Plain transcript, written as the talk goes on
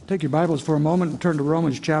Take your Bibles for a moment and turn to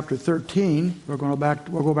Romans chapter 13. We'll go back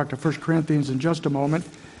to 1 Corinthians in just a moment,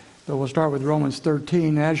 but we'll start with Romans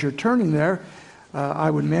 13. As you're turning there,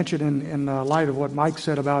 I would mention in light of what Mike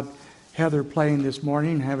said about Heather playing this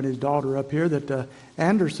morning, having his daughter up here, that the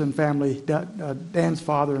Anderson family, Dan's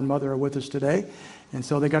father and mother, are with us today. And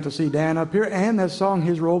so they got to see Dan up here. And that song,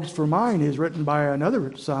 His Robes for Mine, is written by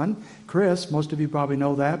another son, Chris. Most of you probably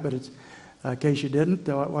know that, but it's in case you didn't,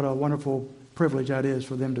 what a wonderful privilege that is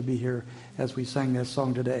for them to be here as we sang this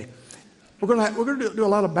song today. We're going to do a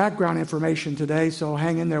lot of background information today, so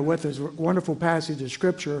hang in there with us. A wonderful passage of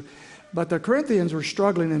Scripture. But the Corinthians were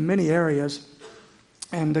struggling in many areas,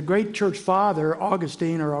 and the great church father,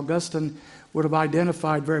 Augustine, would have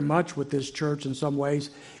identified very much with this church in some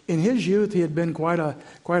ways. In his youth, he had been quite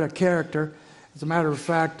a character. As a matter of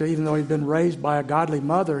fact, even though he'd been raised by a godly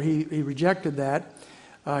mother, he rejected that.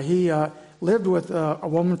 He lived with a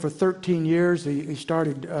woman for 13 years.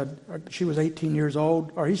 She was 18 years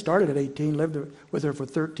old, or he started at 18, lived with her for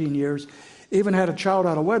 13 years. Even had a child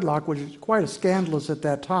out of wedlock, which is quite scandalous at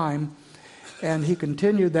that time. And he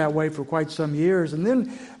continued that way for quite some years. And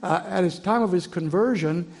then at his time of his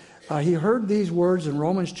conversion, he heard these words in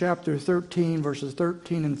Romans chapter 13, verses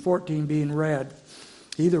 13 and 14 being read.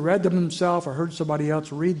 He either read them himself or heard somebody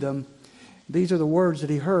else read them. These are the words that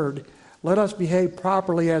he heard. Let us behave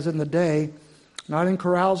properly as in the day, not in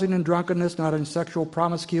carousing and drunkenness, not in sexual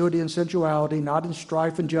promiscuity and sensuality, not in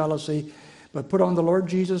strife and jealousy, but put on the Lord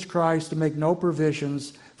Jesus Christ and make no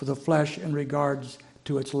provisions for the flesh in regards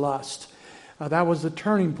to its lust. That was the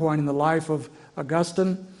turning point in the life of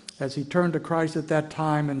Augustine as he turned to Christ at that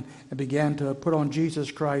time and began to put on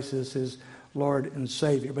Jesus Christ as his Lord and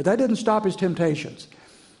Savior. But that didn't stop his temptations.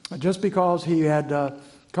 Just because he had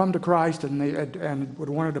come to Christ and would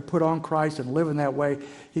wanted to put on Christ and live in that way,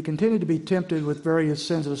 he continued to be tempted with various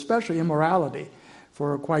sins, and especially immorality,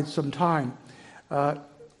 for quite some time.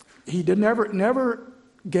 He never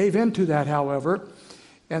gave in to that, however,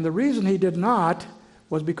 and the reason he did not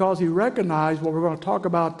was because he recognized what we're going to talk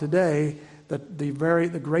about today, that the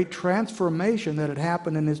great transformation that had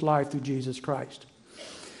happened in his life through Jesus Christ.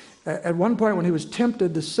 At one point when he was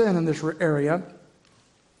tempted to sin in this area,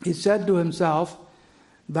 he said to himself,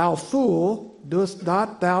 "Thou fool, dost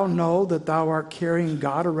not thou know that thou art carrying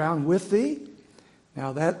God around with thee?"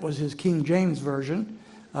 Now that was his King James version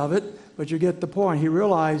of it, but you get the point. He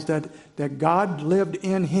realized that God lived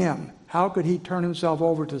in him. How could he turn himself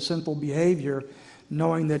over to sinful behavior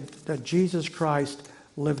knowing that Jesus Christ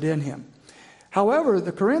lived in him? However,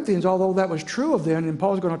 the Corinthians, although that was true of them, and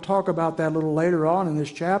Paul's going to talk about that a little later on in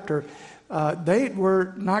this chapter, they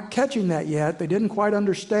were not catching that yet. They didn't quite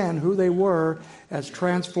understand who they were as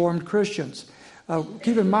transformed Christians.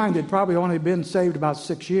 Keep in mind, they'd probably only been saved about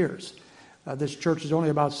 6 years. This church is only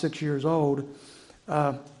about 6 years old.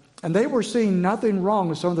 And they were seeing nothing wrong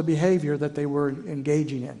with some of the behavior that they were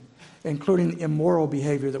engaging in, including immoral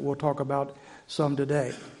behavior that we'll talk about some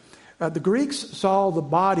today. The Greeks saw the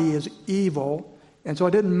body as evil, and so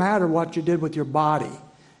it didn't matter what you did with your body.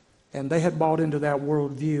 And they had bought into that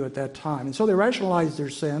worldview at that time. And so they rationalized their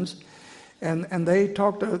sins, and they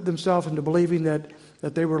talked themselves into believing that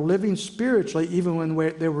they were living spiritually even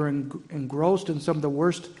when they were engrossed in some of the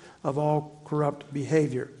worst of all corrupt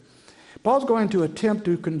behavior. Paul's going to attempt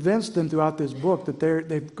to convince them throughout this book that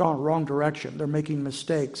they've gone a wrong direction. They're making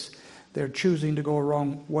mistakes. They're choosing to go a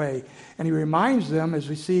wrong way. And he reminds them, as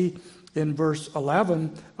we see in verse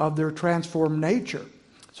 11, of their transformed nature.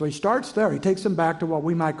 So he starts there. He takes them back to what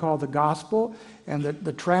we might call the gospel and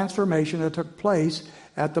the transformation that took place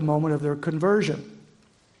at the moment of their conversion.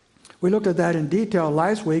 We looked at that in detail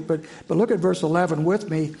last week, but look at verse 11 with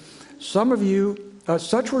me. Some of you,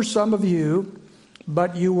 such were some of you,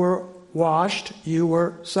 but you were washed, you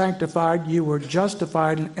were sanctified, you were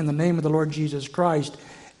justified in the name of the Lord Jesus Christ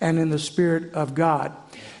and in the Spirit of God.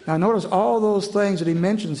 Now notice all those things that he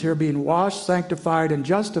mentions here, being washed, sanctified, and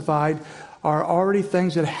justified, are already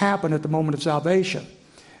things that happen at the moment of salvation.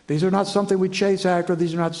 These are not something we chase after.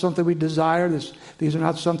 These are not something we desire. These are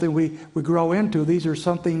not something we grow into. These are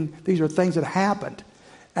things that happened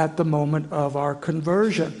at the moment of our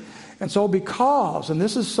conversion. And so and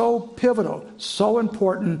this is so pivotal, so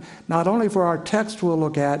important, not only for our text we'll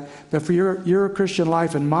look at, but for your Christian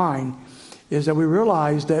life and mine, is that we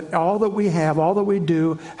realize that all that we have, all that we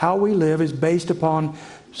do, how we live is based upon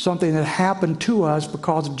something that happened to us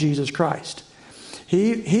because of Jesus Christ.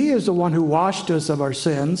 He is the one who washed us of our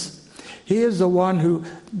sins. He is the one who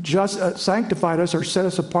just sanctified us or set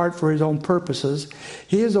us apart for his own purposes.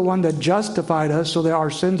 He is the one that justified us so that our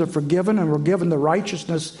sins are forgiven and we're given the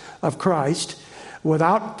righteousness of Christ.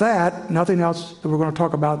 Without that, nothing else that we're going to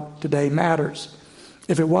talk about today matters.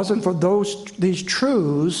 If it wasn't for these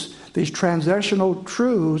truths, these transitional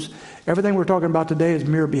truths, everything we're talking about today is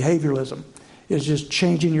mere behavioralism. It's just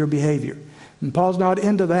changing your behavior. And Paul's not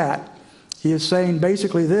into that. He is saying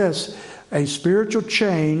basically this: a spiritual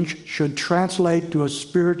change should translate to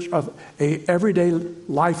a everyday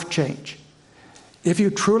life change. If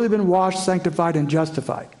you've truly been washed, sanctified, and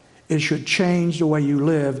justified, it should change the way you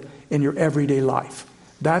live in your everyday life.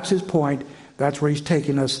 That's his point. That's where he's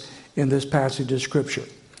taking us in this passage of Scripture.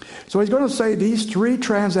 So he's going to say these three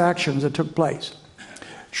transactions that took place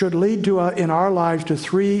should lead to, in our lives, to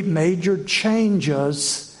three major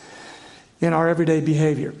changes in our everyday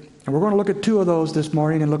behavior. And we're going to look at two of those this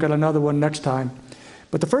morning and look at another one next time.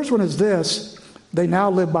 But the first one is this: they now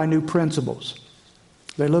live by new principles.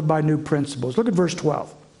 They live by new principles. Look at verse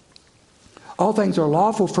 12. All things are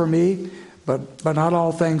lawful for me, but not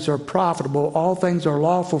all things are profitable. All things are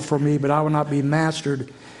lawful for me, but I will not be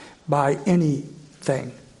mastered by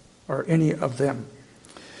anything or any of them.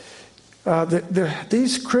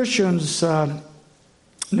 These Christians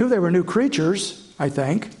knew they were new creatures, I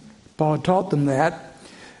think. Paul had taught them that.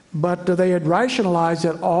 But they had rationalized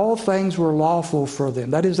that all things were lawful for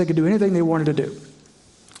them. That is, they could do anything they wanted to do.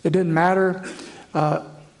 It didn't matter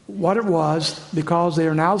what it was. Because they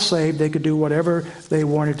are now saved, they could do whatever they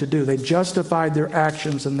wanted to do. They justified their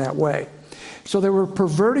actions in that way. So they were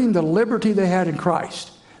perverting the liberty they had in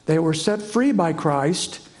Christ. They were set free by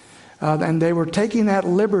Christ, and they were taking that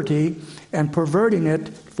liberty and perverting it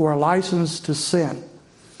for a license to sin.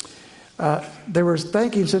 They were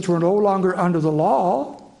thinking, since we're no longer under the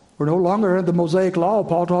law, we're no longer under the Mosaic law.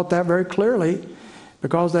 Paul taught that very clearly.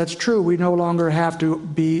 Because that's true, we no longer have to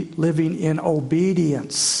be living in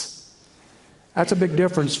obedience. That's a big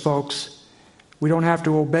difference, folks. We don't have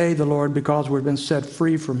to obey the Lord because we've been set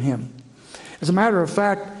free from Him. As a matter of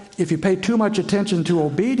fact, if you pay too much attention to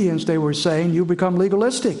obedience, they were saying, you become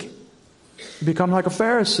legalistic. You become like a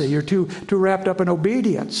Pharisee. You're too wrapped up in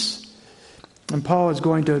obedience. And Paul is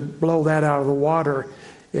going to blow that out of the water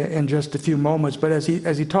in just a few moments. But as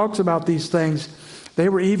he talks about these things, they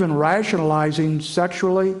were even rationalizing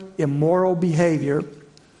sexually immoral behavior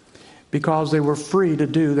because they were free to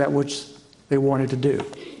do that which they wanted to do.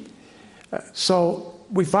 So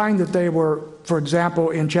we find that they were, for example,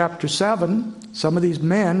 in chapter 7, some of these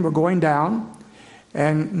men were going down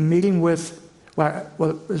and meeting with, well,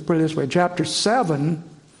 let's put it this way. In chapter 7,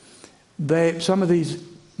 some of these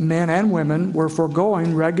men and women were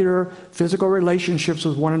foregoing regular physical relationships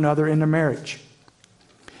with one another in their marriage.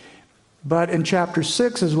 But in chapter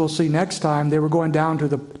 6, as we'll see next time, they were going down to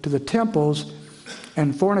the temples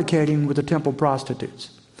and fornicating with the temple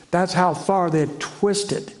prostitutes. That's how far they had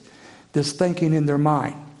twisted this thinking in their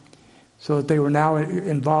mind, so that they were now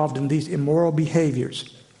involved in these immoral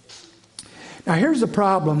behaviors. Now here's the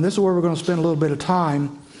problem. This is where we're going to spend a little bit of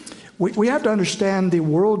time. We have to understand the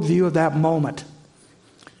worldview of that moment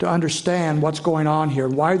to understand what's going on here,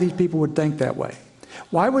 why these people would think that way.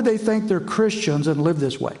 Why would they think they're Christians and live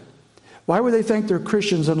this way? Why would they think they're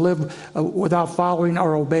Christians and live without following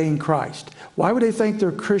or obeying Christ? Why would they think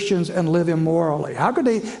they're Christians and live immorally? How could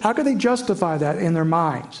they justify that in their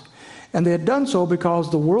minds? And they had done so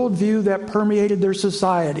because the worldview that permeated their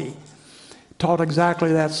society taught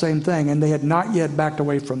exactly that same thing, and they had not yet backed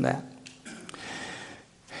away from that.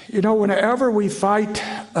 You know, whenever we fight,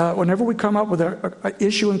 whenever we come up with an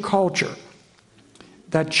issue in culture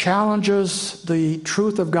that challenges the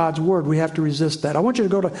truth of God's Word, we have to resist that. I want you to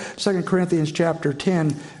go to 2 Corinthians chapter 10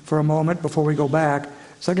 for a moment before we go back.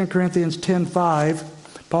 2 Corinthians 10:5,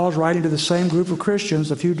 Paul's writing to the same group of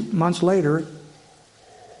Christians a few months later,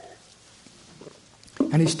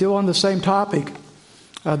 and he's still on the same topic.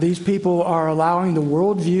 These people are allowing the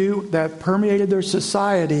worldview that permeated their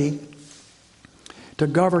society to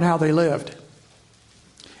govern how they lived.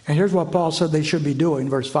 And here's what Paul said they should be doing,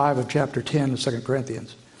 verse 5 of chapter 10 of 2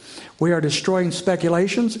 Corinthians. We are destroying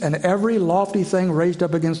speculations and every lofty thing raised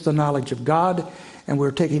up against the knowledge of God, and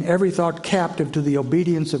we're taking every thought captive to the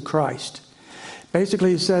obedience of Christ.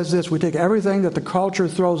 Basically, he says this: we take everything that the culture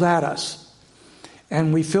throws at us,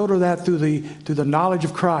 and we filter that through the knowledge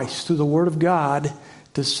of Christ, through the Word of God,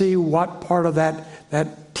 to see what part of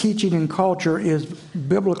that teaching and culture is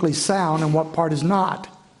biblically sound and what part is not.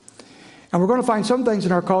 And we're going to find some things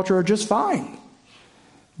in our culture are just fine,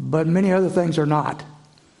 but many other things are not.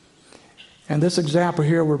 And this example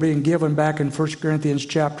here we're being given back in 1 Corinthians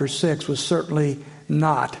chapter 6 was certainly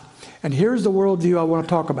not. And here's the worldview I want to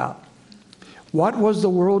talk about. What was the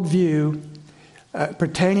worldview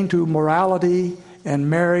pertaining to morality and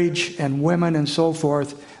marriage and women and so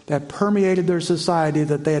forth that permeated their society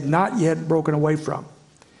that they had not yet broken away from?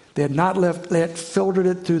 They had not yet filtered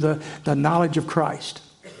it through the knowledge of Christ.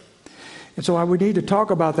 And so we need to talk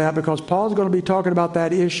about that, because Paul's going to be talking about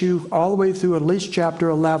that issue all the way through at least chapter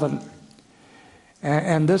 11.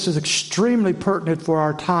 And this is extremely pertinent for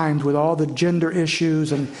our times, with all the gender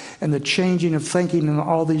issues and the changing of thinking in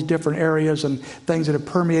all these different areas and things that have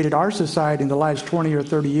permeated our society in the last 20 or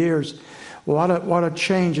 30 years. What a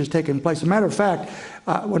change has taken place. As a matter of fact,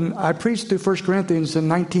 when I preached through 1 Corinthians in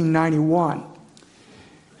 1991,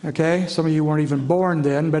 okay, some of you weren't even born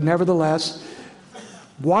then, but nevertheless,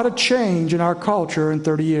 what a change in our culture in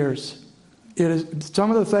 30 years.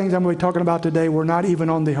 Some of the things I'm going to be talking about today were not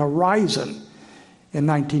even on the horizon in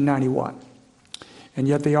 1991. And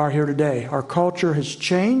yet they are here today. Our culture has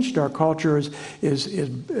changed. Our culture is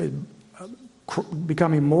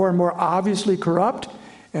becoming more and more obviously corrupt.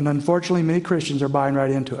 And unfortunately, many Christians are buying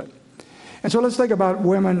right into it. And so let's think about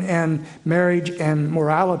women and marriage and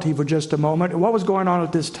morality for just a moment. What was going on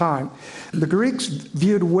at this time? The Greeks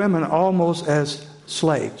viewed women almost as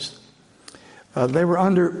slaves. They were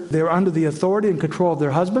under the authority and control of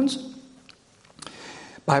their husbands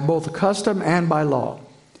by both custom and by law.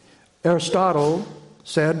 Aristotle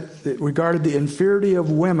regarded the inferiority of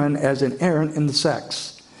women as inherent in the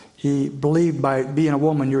sex. He believed by being a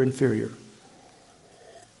woman, you're inferior.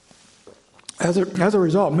 As a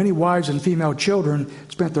result, many wives and female children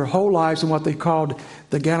spent their whole lives in what they called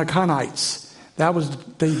the Gynecolonites. That was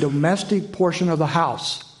the domestic portion of the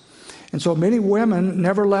house. And so many women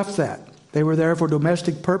never left that. They were there for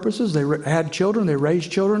domestic purposes. They had children. They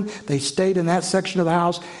raised children. They stayed in that section of the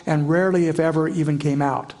house and rarely, if ever, even came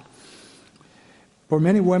out. For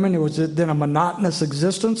many women, it was then a monotonous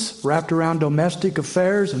existence wrapped around domestic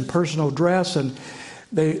affairs and personal dress, and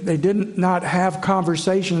they did not have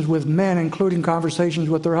conversations with men, including conversations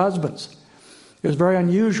with their husbands. It was very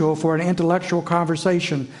unusual for an intellectual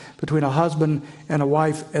conversation between a husband and a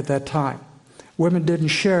wife at that time. Women didn't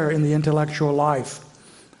share in the intellectual life.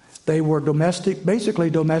 They were basically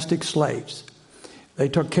domestic slaves. They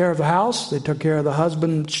took care of the house, they took care of the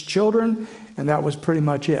husband's children, and that was pretty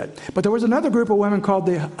much it. But there was another group of women called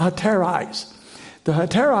the heterais. The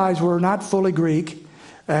heterais were not fully Greek,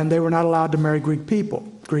 and they were not allowed to marry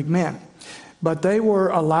Greek men. But they were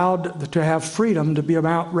allowed to have freedom to be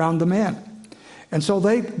around the men. And so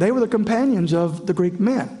they were the companions of the Greek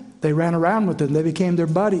men. They ran around with them. They became their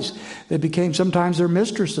buddies. They became sometimes their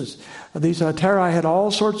mistresses. These heterai had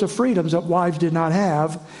all sorts of freedoms that wives did not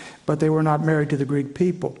have, but they were not married to the Greek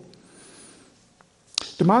people.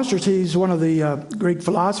 Demosthenes, one of the Greek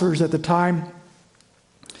philosophers at the time,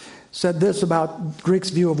 said this about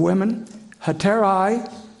Greeks' view of women: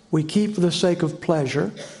 heterai we keep for the sake of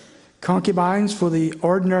pleasure, concubines for the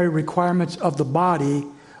ordinary requirements of the body,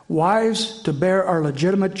 wives to bear our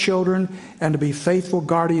legitimate children and to be faithful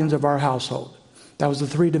guardians of our household. That was the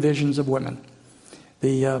three divisions of women.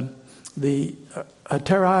 The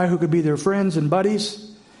heterai, who could be their friends and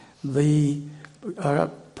buddies, the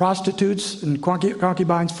prostitutes and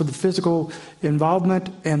concubines for the physical involvement,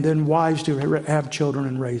 and then wives to have children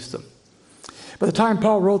and raise them. By the time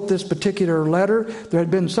Paul wrote this particular letter, there had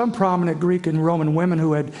been some prominent Greek and Roman women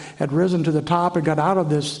who had risen to the top and got out of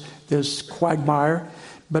this quagmire,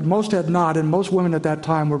 but most had not, and most women at that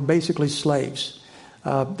time were basically slaves.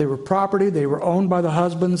 They were property, they were owned by the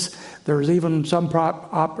husbands. There was even some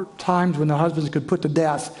times when the husbands could put to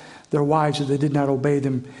death their wives if they did not obey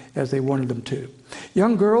them as they wanted them to.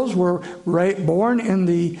 Young girls were born in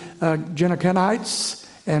the Gynecolonites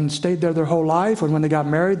and stayed there their whole life, and when they got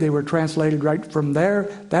married, they were translated right from there,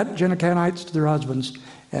 that Gynecolonites, to their husbands,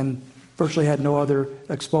 and virtually had no other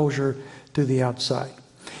exposure to the outside.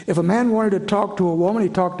 If a man wanted to talk to a woman, he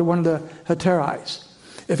talked to one of the heterais.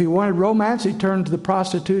 If he wanted romance, he turned to the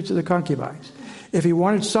prostitutes or the concubines. If he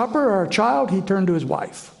wanted supper or a child, he turned to his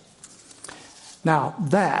wife. Now,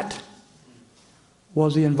 that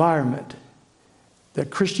was the environment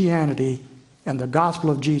that Christianity and the gospel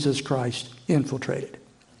of Jesus Christ infiltrated.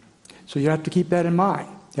 So you have to keep that in mind.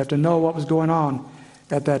 You have to know what was going on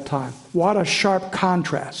at that time. What a sharp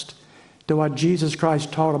contrast to what Jesus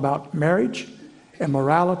Christ taught about marriage and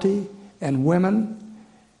morality and women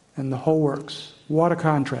and the whole works. What a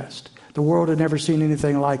contrast. The world had never seen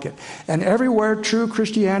anything like it. And everywhere true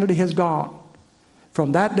Christianity has gone,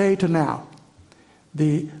 from that day to now,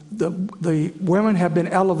 the women have been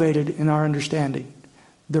elevated in our understanding.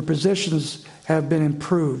 Their positions have been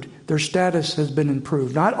improved. Their status has been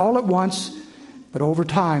improved. Not all at once, but over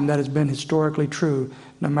time that has been historically true,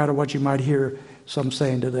 no matter what you might hear some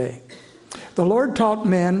saying today. The Lord taught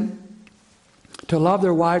men to love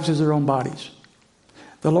their wives as their own bodies.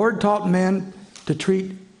 The Lord taught men to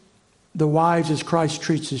treat the wives as Christ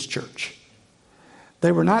treats his church.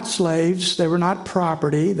 They were not slaves. They were not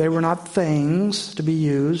property. They were not things to be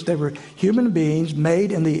used. They were human beings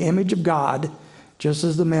made in the image of God, just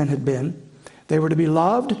as the men had been. They were to be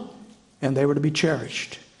loved, and they were to be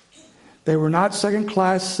cherished. They were not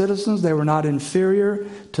second-class citizens. They were not inferior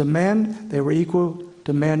to men. They were equal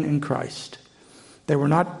to men in Christ. They were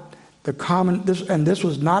not the common, this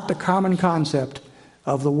was not the common concept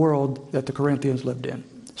of the world that the Corinthians lived in.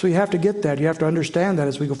 So you have to get that. You have to understand that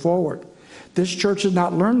as we go forward. This church has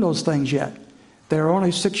not learned those things yet. They're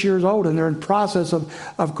only 6 years old, and they're in process of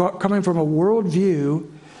coming from a worldview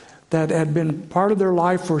that had been part of their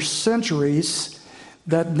life for centuries,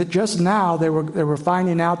 that just now they were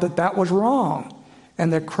finding out that that was wrong,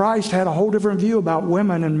 and that Christ had a whole different view about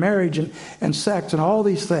women and marriage and sex and all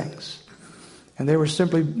these things. And they were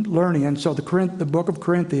simply learning. And so the book of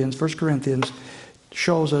Corinthians, 1 Corinthians,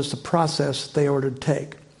 shows us the process they were to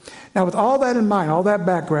take. Now, with all that in mind, all that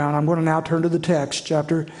background, I'm going to now turn to the text,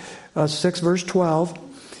 chapter 6, verse 12.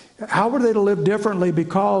 How were they to live differently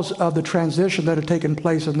because of the transition that had taken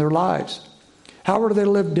place in their lives? How were they to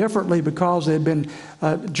live differently because they had been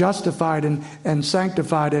justified and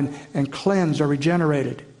sanctified and cleansed or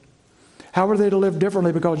regenerated? How were they to live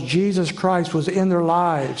differently because Jesus Christ was in their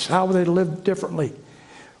lives? How were they to live differently?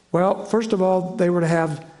 Well, first of all, they were to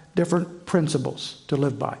have different principles to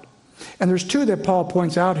live by. And there's two that Paul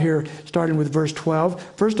points out here, starting with verse 12.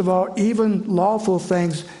 First of all, even lawful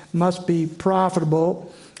things must be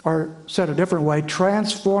profitable, or said a different way,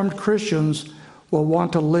 transformed Christians will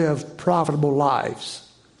want to live profitable lives.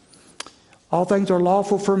 All things are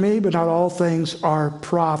lawful for me, but not all things are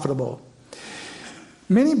profitable.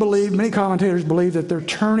 Many commentators believe that they're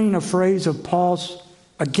turning a phrase of Paul's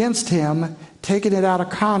against him, taking it out of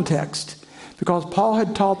context, because Paul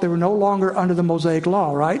had taught they were no longer under the Mosaic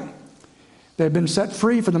law, right? They've been set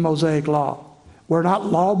free from the Mosaic law. We're not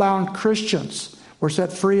law-bound Christians. We're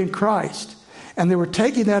set free in Christ. And they were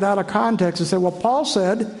taking that out of context and said, well, Paul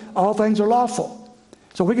said all things are lawful.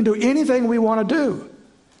 So we can do anything we want to do.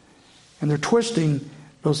 And they're twisting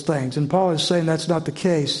those things. And Paul is saying that's not the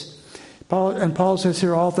case. Paul says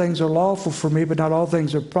here, all things are lawful for me, but not all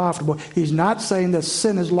things are profitable. He's not saying that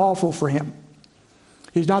sin is lawful for him.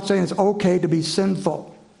 He's not saying it's okay to be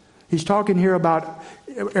sinful. He's talking here about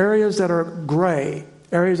areas that are gray,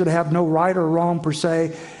 areas that have no right or wrong per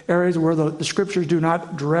se, areas where the scriptures do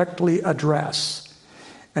not directly address.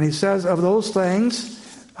 And he says of those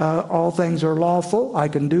things, all things are lawful. I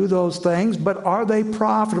can do those things, but are they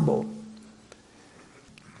profitable?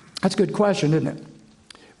 That's a good question, isn't it?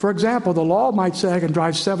 For example, the law might say I can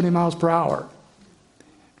drive 70 miles per hour,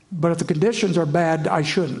 but if the conditions are bad, I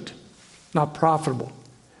shouldn't. Not profitable.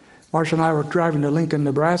 Marcia and I were driving to Lincoln,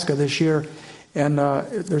 Nebraska this year, and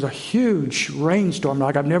there's a huge rainstorm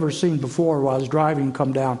like I've never seen before while I was driving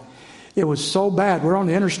come down. It was so bad. We're on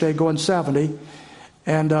the interstate going 70,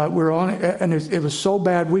 and it was so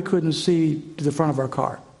bad we couldn't see to the front of our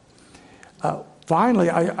car. Finally,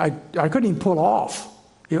 I couldn't even pull off.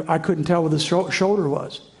 I couldn't tell where the shoulder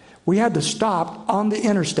was. We had to stop on the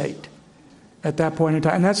interstate at that point in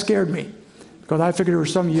time, and that scared me because I figured there were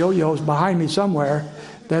some yo-yos behind me somewhere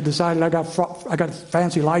that decided I got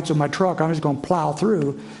fancy lights on my truck, I'm just going to plow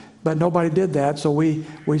through. But nobody did that, so we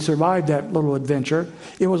survived that little adventure.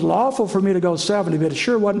 It was lawful for me to go 70, but it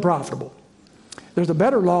sure wasn't profitable. There's a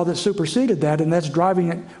better law that superseded that, and that's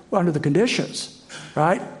driving it under the conditions,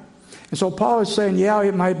 right? And so Paul is saying, yeah,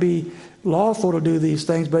 it might be lawful to do these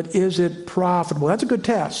things, but is it profitable? That's a good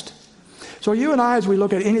test. So you and I, as we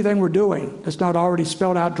look at anything we're doing that's not already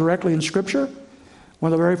spelled out directly in Scripture,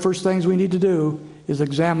 one of the very first things we need to do is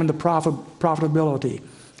examine the profitability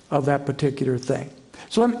of that particular thing.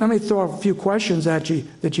 So let me throw a few questions at you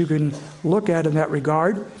that you can look at in that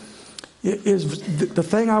regard. Is the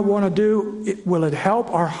thing I want to do, will it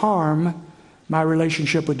help or harm my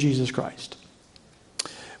relationship with Jesus Christ?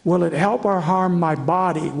 Will it help or harm my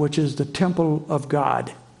body, which is the temple of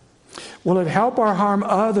God? Will it help or harm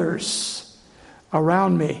others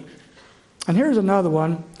around me? And here's another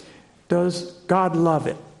one. Does God love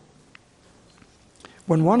it?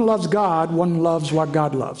 When one loves God, one loves what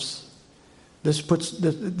God loves. This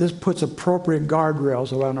puts appropriate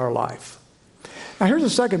guardrails around our life. Now here's a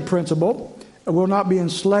second principle. We'll not be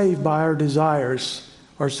enslaved by our desires.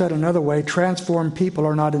 Or said another way, transformed people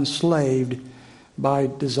are not enslaved by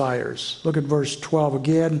desires. Look at verse 12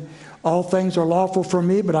 again. All things are lawful for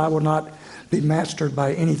me, but I will not be mastered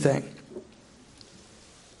by anything.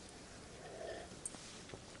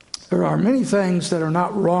 There are many things that are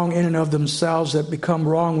not wrong in and of themselves that become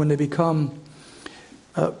wrong when they become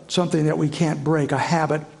something that we can't break, a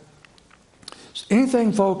habit.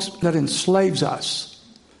 Anything, folks, that enslaves us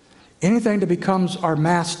anything that becomes our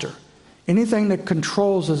master, anything that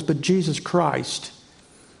controls us but Jesus Christ,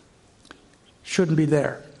 shouldn't be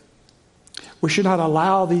there. We should not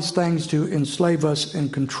allow these things to enslave us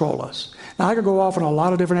and control us. Now, I could go off in a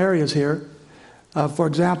lot of different areas here. For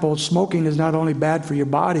example, smoking is not only bad for your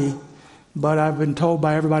body, but I've been told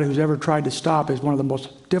by everybody who's ever tried to stop, it's one of the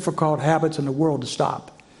most difficult habits in the world to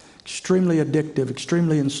stop. Extremely addictive,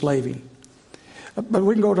 extremely enslaving. But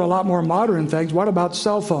we can go to a lot more modern things. What about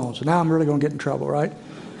cell phones? Now I'm really going to get in trouble, right?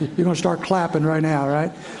 You're going to start clapping right now,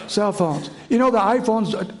 right? Cell phones. You know the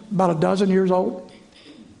iPhone's about a dozen years old?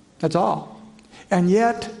 That's all. And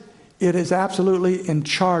yet, it is absolutely in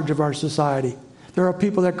charge of our society. There are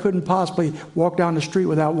people that couldn't possibly walk down the street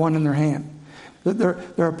without one in their hand. There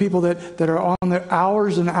are people that are on there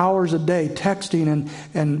hours and hours a day texting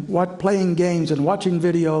and playing games and watching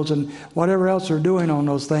videos and whatever else they're doing on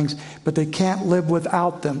those things, but they can't live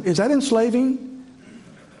without them. Is that enslaving?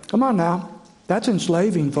 Come on now. That's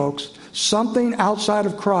enslaving, folks. Something outside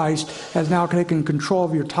of Christ has now taken control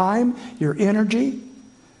of your time, your energy,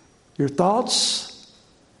 your thoughts.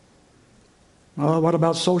 Well, what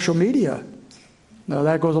about social media? Now,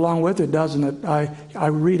 that goes along with it, doesn't it? I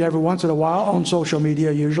read every once in a while on social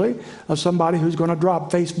media, usually, of somebody who's going to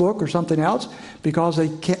drop Facebook or something else because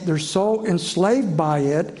they're so enslaved by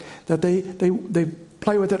it that they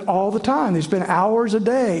play with it all the time. They spend hours a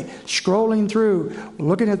day scrolling through,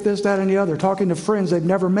 looking at this, that, and the other, talking to friends they've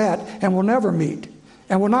never met and will never meet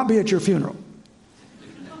and will not be at your funeral.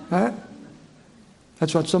 Right?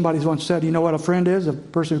 That's what somebody once said. You know what a friend is? A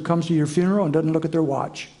person who comes to your funeral and doesn't look at their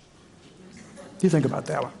watch. You think about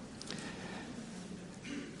that one.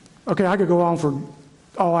 Okay, I could go on for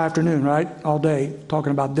all afternoon, right? All day,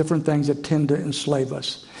 talking about different things that tend to enslave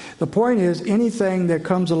us. The point is, anything that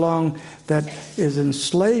comes along that is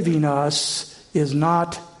enslaving us is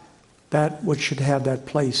not that which should have that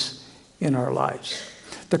place in our lives.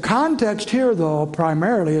 The context here, though,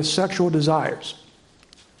 primarily is sexual desires.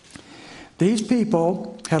 These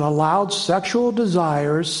people had allowed sexual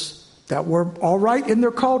desires that were all right in their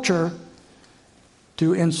culture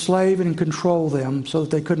to enslave and control them so that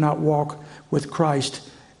they could not walk with Christ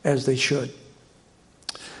as they should.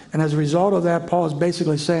 And as a result of that, Paul is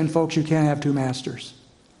basically saying, folks, you can't have two masters.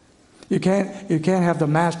 You can't have the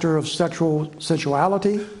master of sexual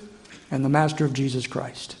sensuality and the master of Jesus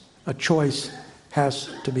Christ. A choice has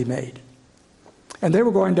to be made. And they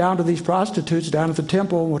were going down to these prostitutes down at the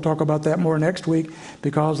temple. We'll talk about that more next week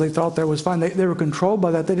because they thought that was fine. They were controlled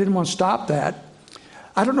by that. They didn't want to stop that.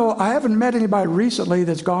 I don't know. I haven't met anybody recently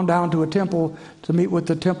that's gone down to a temple to meet with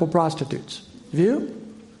the temple prostitutes. Have you?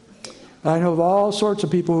 I know of all sorts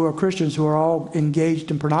of people who are Christians who are all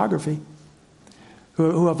engaged in pornography,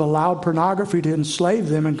 who have allowed pornography to enslave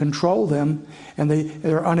them and control them, and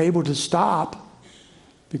they're unable to stop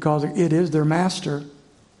because it is their master.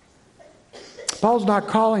 Paul's not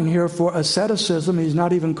calling here for asceticism. He's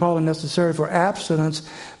not even calling necessary for abstinence,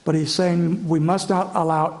 but he's saying we must not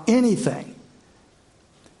allow anything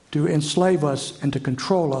to enslave us and to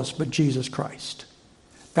control us but Jesus Christ.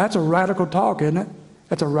 That's a radical talk, isn't it?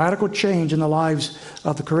 That's a radical change in the lives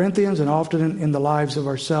of the Corinthians and often in the lives of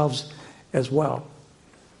ourselves as well.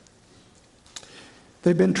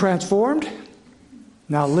 They've been transformed.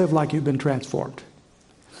 Now live like you've been transformed.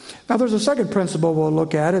 Now there's a second principle we'll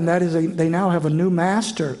look at, and that is they now have a new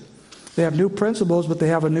master. They have new principles, but they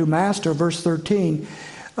have a new master. Verse 13,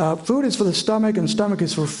 food is for the stomach and stomach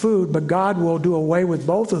is for food, but God will do away with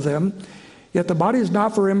both of them. Yet the body is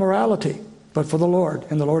not for immorality, but for the Lord,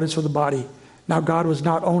 and the Lord is for the body. Now God was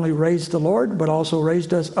not only raised the Lord, but also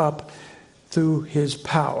raised us up through his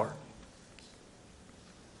power.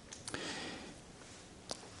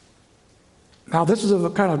 Now this is a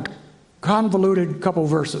kind of convoluted couple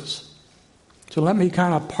verses. So let me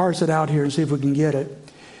kind of parse it out here and see if we can get it.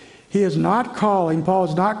 Paul is not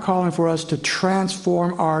calling for us to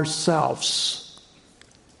transform ourselves.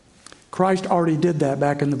 Christ already did that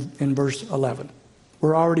back in verse 11.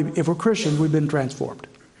 If we're Christians, we've been transformed.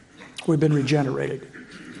 We've been regenerated.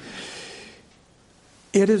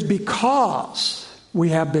 It is because we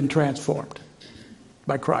have been transformed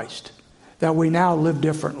by Christ that we now live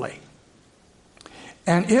differently.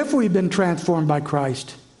 And if we've been transformed by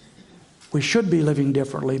Christ, we should be living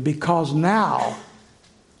differently because now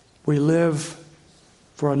we live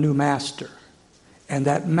for a new master. And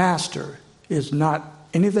that master is not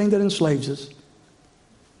anything that enslaves us.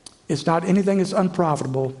 It's not anything that's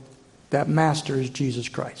unprofitable. That master is Jesus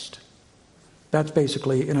Christ. That's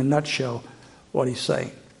basically, in a nutshell, what he's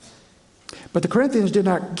saying. But the Corinthians did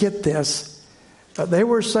not get this. They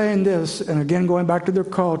were saying this, and again, going back to their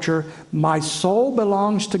culture, my soul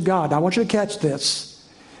belongs to God. Now, I want you to catch this.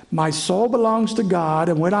 My soul belongs to God,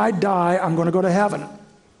 and when I die, I'm going to go to heaven.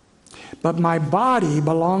 But my body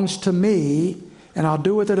belongs to me, and I'll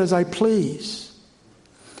do with it as I please.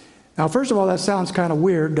 Now, first of all, that sounds kind of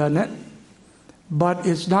weird, doesn't it? But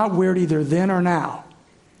it's not weird either then or now.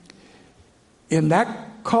 In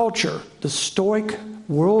that culture, the Stoic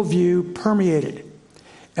worldview permeated.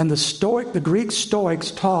 And the Greek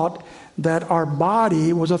Stoics taught that our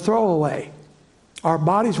body was a throwaway. Our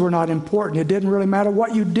bodies were not important. It didn't really matter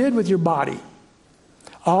what you did with your body.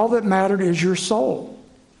 All that mattered is your soul.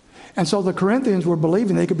 And so the Corinthians were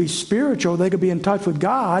believing they could be spiritual, they could be in touch with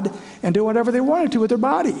God and do whatever they wanted to with their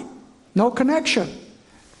body. No connection.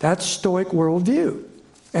 That's Stoic worldview.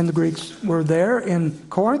 And the Greeks were there in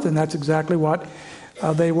Corinth, and that's exactly what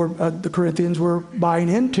the Corinthians were buying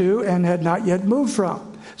into and had not yet moved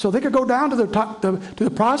from. So they could go down to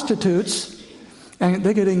the prostitutes, and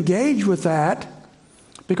they could engage with that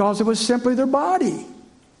because it was simply their body.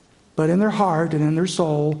 But in their heart and in their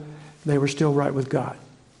soul, they were still right with God.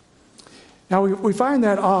 Now, we find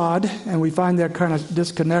that odd, and we find that kind of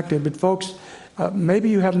disconnected, but folks, maybe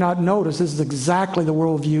you have not noticed, this is exactly the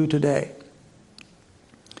worldview today.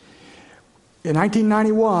 In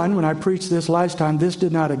 1991, when I preached this last time, this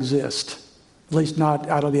did not exist, at least not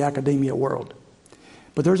out of the academia world.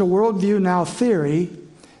 But there's a worldview now theory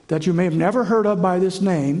that you may have never heard of by this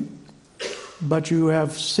name, but you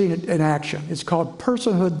have seen it in action. It's called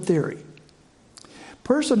personhood theory.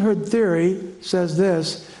 Personhood theory says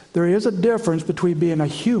this: there is a difference between being a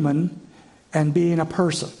human and being a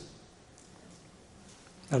person.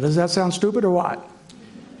 Now, does that sound stupid or what?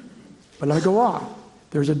 But let me go on.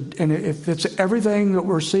 And if it's everything that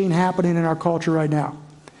we're seeing happening in our culture right now,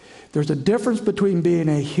 there's a difference between being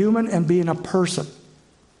a human and being a person.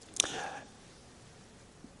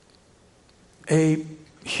 A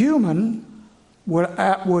human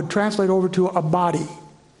would translate over to a body,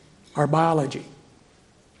 our biology.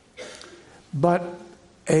 But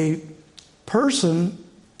a person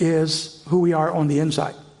is who we are on the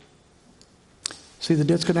inside. See the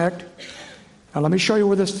disconnect? Now let me show you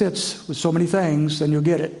where this fits with so many things, and you'll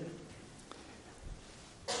get it.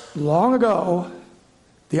 Long ago,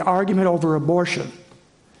 the argument over abortion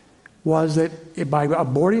was that by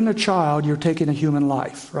aborting a child, you're taking a human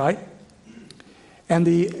life, right? And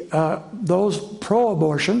those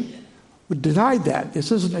pro-abortion denied that.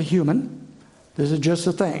 This isn't a human. This is just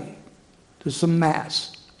a thing. This is some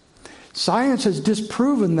mass. Science has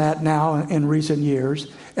disproven that now in recent years,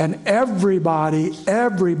 and everybody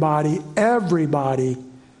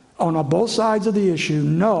on both sides of the issue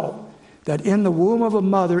know that in the womb of a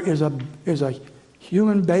mother is a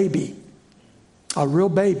human baby, a real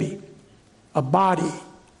baby, a body,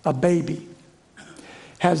 a baby.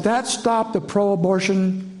 Has that stopped the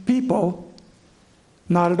pro-abortion people?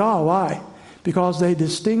 Not at all. Why? Because they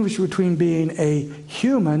distinguish between being a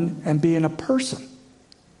human and being a person.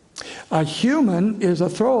 A human is a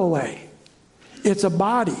throwaway. It's a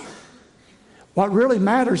body. What really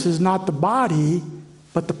matters is not the body,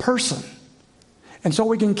 but the person. And so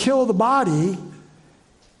we can kill the body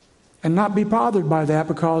and not be bothered by that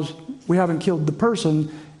because we haven't killed the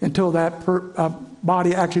person until that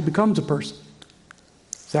body actually becomes a person.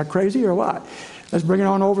 Is that crazy or what? Let's bring it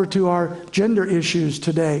on over to our gender issues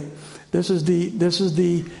today. This is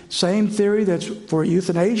the same theory that's for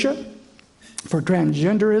euthanasia, for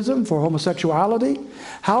transgenderism, for homosexuality.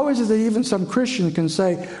 How is it that even some Christian can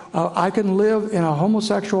say, I can live in a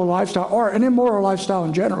homosexual lifestyle or an immoral lifestyle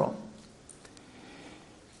in general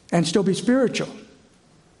and still be spiritual?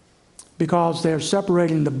 Because they're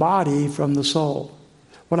separating the body from the soul.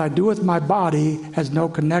 What I do with my body has no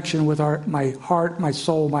connection with my heart, my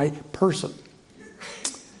soul, my person.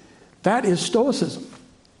 That is Stoicism.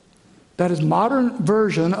 That is modern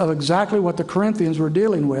version of exactly what the Corinthians were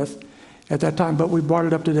dealing with at that time, but we brought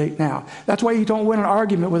it up to date now. That's why you don't win an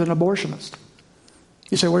argument with an abortionist.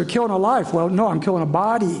 You say, well, you're killing a life. Well, no, I'm killing a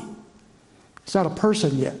body. It's not a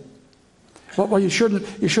person yet. Well, you shouldn't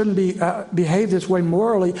behave this way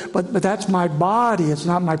morally, but that's my body. It's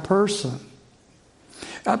not my person.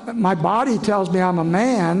 My body tells me I'm a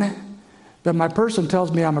man, but my person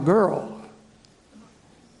tells me I'm a girl,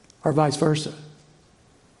 or vice versa.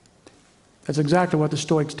 That's exactly what the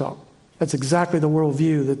Stoics taught. That's exactly the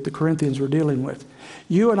worldview that the Corinthians were dealing with.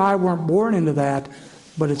 You and I weren't born into that,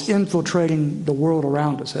 but it's infiltrating the world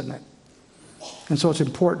around us, isn't it? And so it's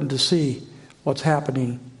important to see what's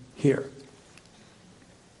happening here.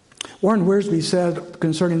 Warren Wiersbe said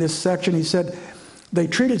concerning this section, he said, they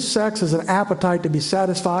treated sex as an appetite to be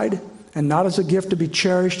satisfied and not as a gift to be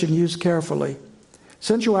cherished and used carefully.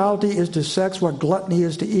 Sensuality is to sex what gluttony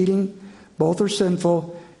is to eating. Both are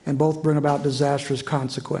sinful, and both bring about disastrous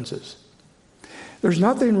consequences. There's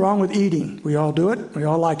nothing wrong with eating. We all do it. We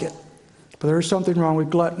all like it. But there is something wrong with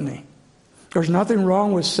gluttony. There's nothing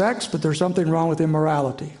wrong with sex, but there's something wrong with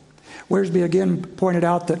immorality. Wiersbe again pointed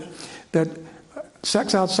out that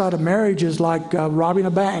sex outside of marriage is like robbing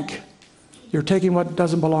a bank. You're taking what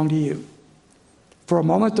doesn't belong to you. For a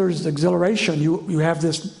moment, there's exhilaration. You have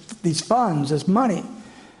these funds, this money,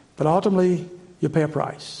 but ultimately you pay a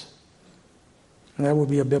price. And that would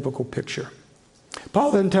be a biblical picture.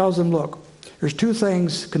 Paul then tells them, look, there's two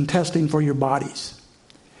things contesting for your bodies.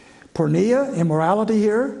 Porneia, immorality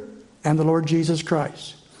here, and the Lord Jesus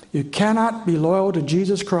Christ. You cannot be loyal to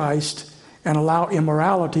Jesus Christ and allow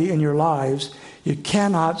immorality in your lives. You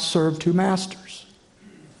cannot serve two masters.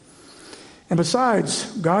 And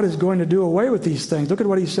besides, God is going to do away with these things. Look at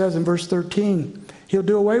what he says in verse 13. He'll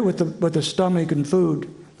do away with the stomach and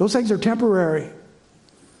food. Those things are temporary.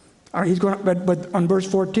 But on verse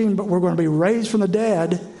 14, but we're going to be raised from the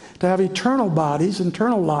dead to have eternal bodies,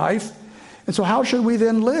 eternal life. And so how should we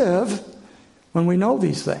then live when we know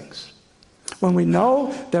these things? When we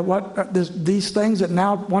know that these things that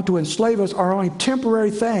now want to enslave us are only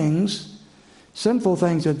temporary things, sinful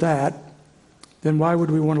things at that, then why would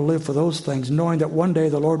we want to live for those things, knowing that one day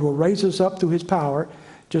the Lord will raise us up through his power,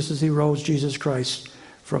 just as he rose Jesus Christ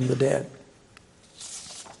from the dead?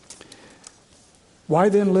 Why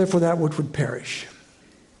then live for that which would perish?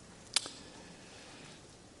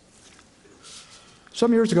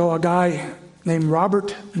 Some years ago, a guy named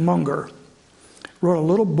Robert Munger wrote a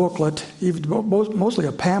little booklet, mostly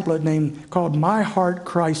a pamphlet called My Heart,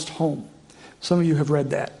 Christ Home. Some of you have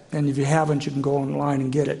read that, and if you haven't, you can go online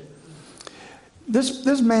and get it.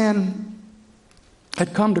 This man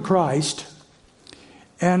had come to Christ,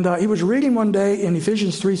 and he was reading one day in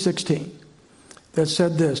Ephesians 3:16 that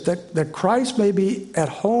said this, that Christ may be at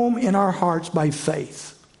home in our hearts by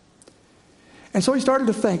faith. And so he started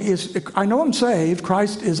to think, I know I'm saved,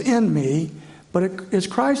 Christ is in me, but is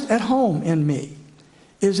Christ at home in me?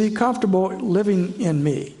 Is he comfortable living in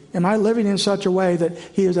me? Am I living in such a way that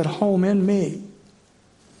he is at home in me?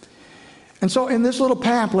 And so in this little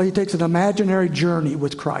pamphlet, he takes an imaginary journey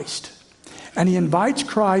with Christ. And he invites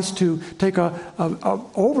Christ to take an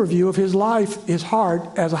overview of his life, his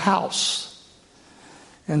heart, as a house.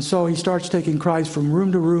 And so he starts taking Christ from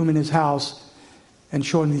room to room in his house and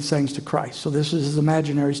showing these things to Christ. So this is his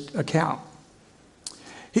imaginary account.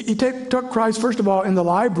 He took Christ, first of all, in the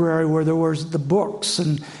library where there was the books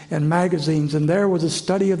and magazines, and there was a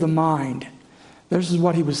study of the mind. This is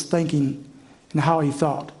what he was thinking and how he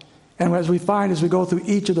thought. And as we find, as we go through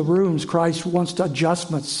each of the rooms, Christ wants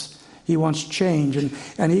adjustments. He wants change.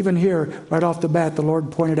 And even here, right off the bat, the Lord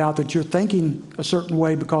pointed out that you're thinking a certain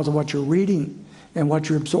way because of what you're reading and what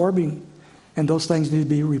you're absorbing. And those things need to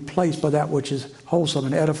be replaced by that which is wholesome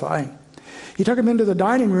and edifying. He took him into the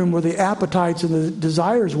dining room where the appetites and the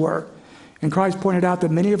desires were. And Christ pointed out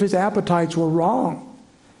that many of his appetites were wrong.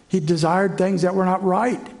 He desired things that were not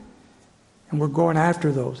right. And we're going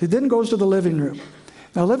after those. He then goes to the living room.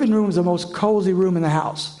 Now, the living room is the most cozy room in the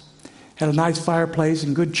house. Had a nice fireplace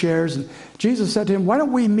and good chairs. And Jesus said to him, why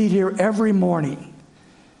don't we meet here every morning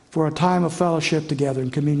for a time of fellowship together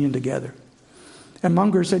and communion together? And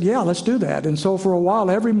Munger said, yeah, let's do that. And so for a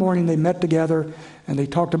while, every morning they met together and they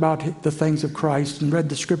talked about the things of Christ and read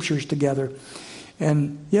the scriptures together.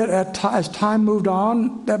 And yet as time moved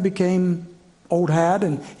on, that became old hat,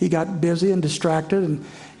 and he got busy and distracted.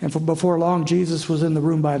 And before long, Jesus was in the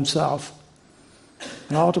room by himself.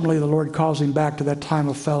 And ultimately, the Lord calls him back to that time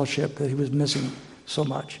of fellowship that he was missing so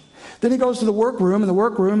much. Then he goes to the workroom. In the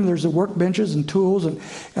workroom, there's the workbenches and tools, and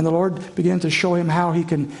the Lord begins to show him how he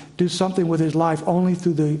can do something with his life only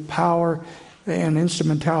through the power and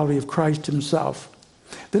instrumentality of Christ himself.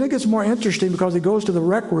 Then it gets more interesting because he goes to the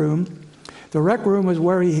rec room. The rec room is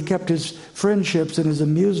where he kept his friendships and his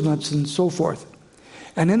amusements and so forth.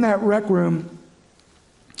 And in that rec room,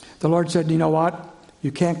 the Lord said, you know what?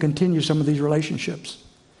 You can't continue some of these relationships.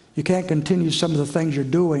 You can't continue some of the things you're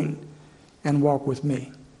doing and walk with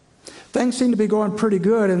me. Things seem to be going pretty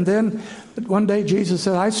good. And then one day Jesus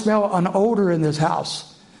said, I smell an odor in this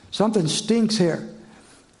house. Something stinks here.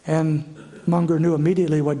 And Munger knew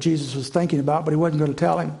immediately what Jesus was thinking about, but he wasn't going to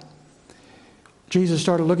tell him. Jesus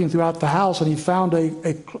started looking throughout the house, and he found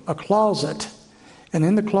a closet. And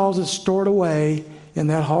in the closet, stored away in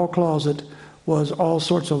that hall closet, was all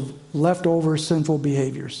sorts of leftover sinful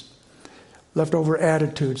behaviors, leftover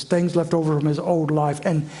attitudes, things left over from his old life.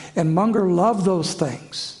 And Munger loved those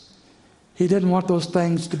things. He didn't want those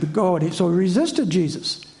things to go. So he resisted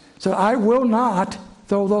Jesus. Said, I will not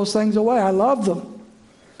throw those things away. I love them.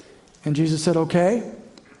 And Jesus said, okay,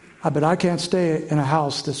 But I can't stay in a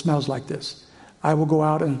house that smells like this. I will go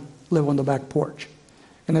out and live on the back porch.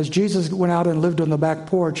 And as Jesus went out and lived on the back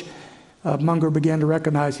porch, Munger began to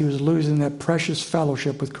recognize he was losing that precious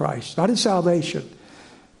fellowship with Christ. Not his salvation,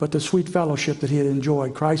 but the sweet fellowship that he had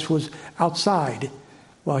enjoyed. Christ was outside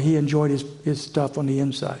while he enjoyed his stuff on the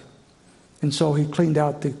inside. And so he cleaned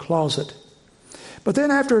out the closet. But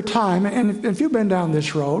then after a time, and if you've been down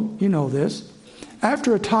this road, you know this.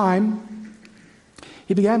 After a time,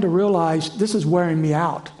 he began to realize, this is wearing me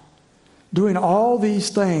out. Doing all these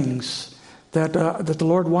things that the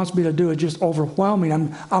Lord wants me to do is just overwhelming.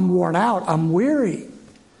 I'm worn out. I'm weary.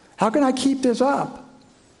 How can I keep this up?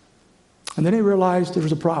 And then he realized there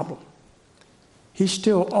was a problem. He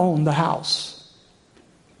still owned the house.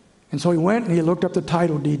 And so he went and he looked up the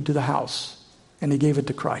title deed to the house, and he gave it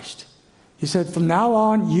to Christ. He said, from now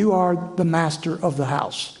on, you are the master of the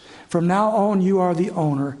house. From now on, you are the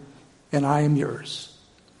owner, and I am yours.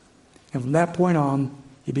 And from that point on,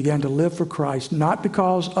 he began to live for Christ, not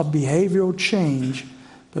because of behavioral change,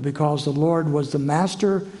 but because the Lord was the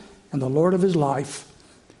master and the Lord of his life.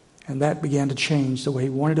 And that began to change the way he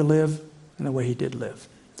wanted to live and the way he did live.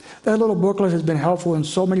 That little booklet has been helpful in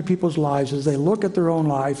so many people's lives as they look at their own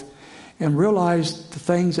life and realize the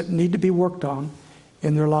things that need to be worked on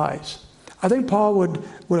in their lives. I think Paul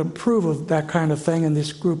would approve of that kind of thing in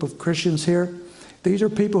this group of Christians here. These are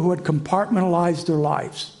people who had compartmentalized their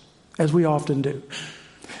lives, as we often do.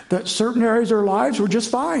 That certain areas of their lives were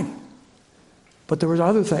just fine. But there was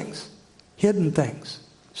other things, hidden things,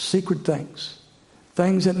 secret things,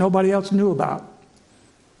 things that nobody else knew about,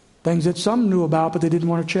 things that some knew about but they didn't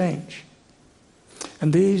want to change.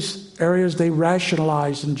 And these areas they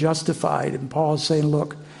rationalized and justified. And Paul is saying,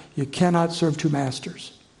 look, you cannot serve two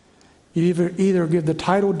masters. You either give the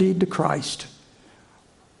title deed to Christ,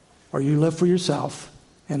 or you live for yourself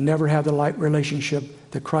and never have the light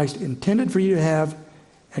relationship that Christ intended for you to have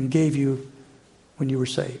and gave you when you were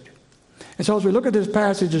saved. And so as we look at this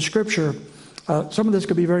passage of Scripture, some of this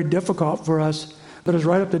could be very difficult for us, but it's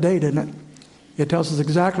right up to date, isn't it? It tells us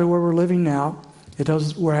exactly where we're living now. It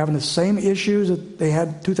tells us we're having the same issues that they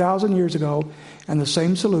had 2,000 years ago and the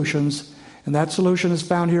same solutions. And that solution is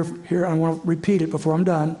found here. I want to repeat it before I'm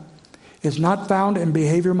done. It's not found in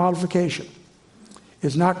behavior modification.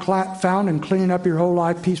 It's not found in cleaning up your whole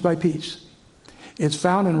life piece by piece. It's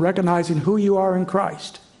found in recognizing who you are in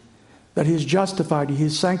Christ, that He has justified you, He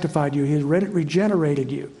has sanctified you, He has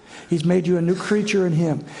regenerated you. He's made you a new creature in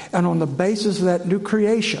Him. And on the basis of that new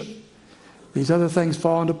creation, these other things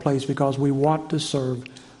fall into place because we want to serve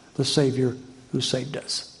the Savior who saved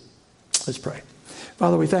us. Let's pray.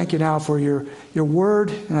 Father, we thank you now for your word,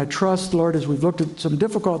 and I trust, Lord, as we've looked at some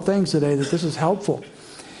difficult things today, that this is helpful.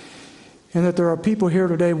 And that there are people here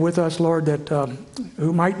today with us, Lord, that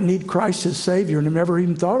who might need Christ as Savior and have never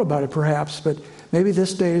even thought about it perhaps, but maybe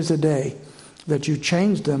this day is the day that you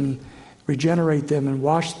change them, regenerate them, and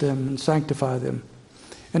wash them and sanctify them.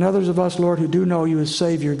 And others of us, Lord, who do know you as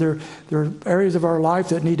Savior, there are areas of our life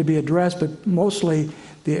that need to be addressed, but mostly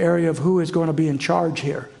the area of who is going to be in charge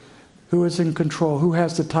here, who is in control, who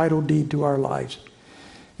has the title deed to our lives.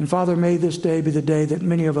 And Father, may this day be the day that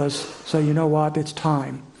many of us say, you know what, it's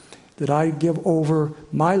time that I give over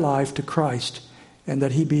my life to Christ and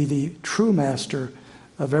that He be the true master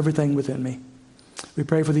of everything within me. We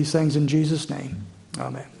pray for these things in Jesus' name.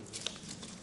 Amen.